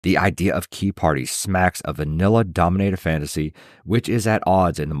The idea of key parties smacks of vanilla-dominated fantasy, which is at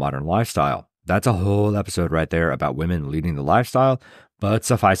odds in the modern lifestyle. That's a whole episode right there about women leading the lifestyle, but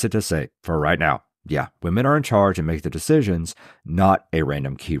suffice it to say, for right now, yeah, women are in charge and make the decisions, not a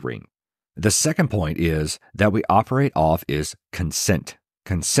random keyring. The second point is that we operate off is consent.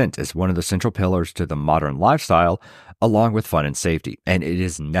 Consent is one of the central pillars to the modern lifestyle, along with fun and safety, and it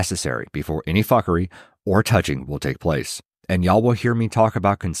is necessary before any fuckery or touching will take place. And y'all will hear me talk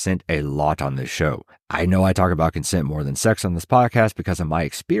about consent a lot on this show. I know I talk about consent more than sex on this podcast because of my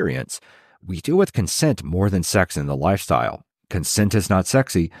experience. We deal with consent more than sex in the lifestyle. Consent is not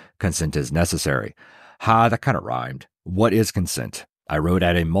sexy, consent is necessary. That kind of rhymed. What is consent? I wrote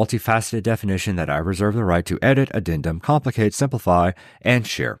out a multifaceted definition that I reserve the right to edit, addendum, complicate, simplify, and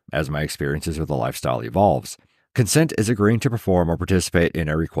share as my experiences with the lifestyle evolves. Consent is agreeing to perform or participate in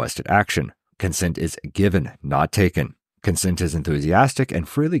a requested action. Consent is given, not taken. Consent is enthusiastic and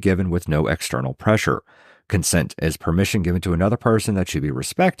freely given with no external pressure. Consent is permission given to another person that should be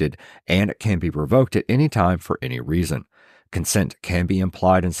respected and can be revoked at any time for any reason. Consent can be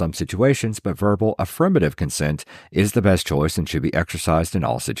implied in some situations, but verbal affirmative consent is the best choice and should be exercised in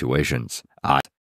all situations.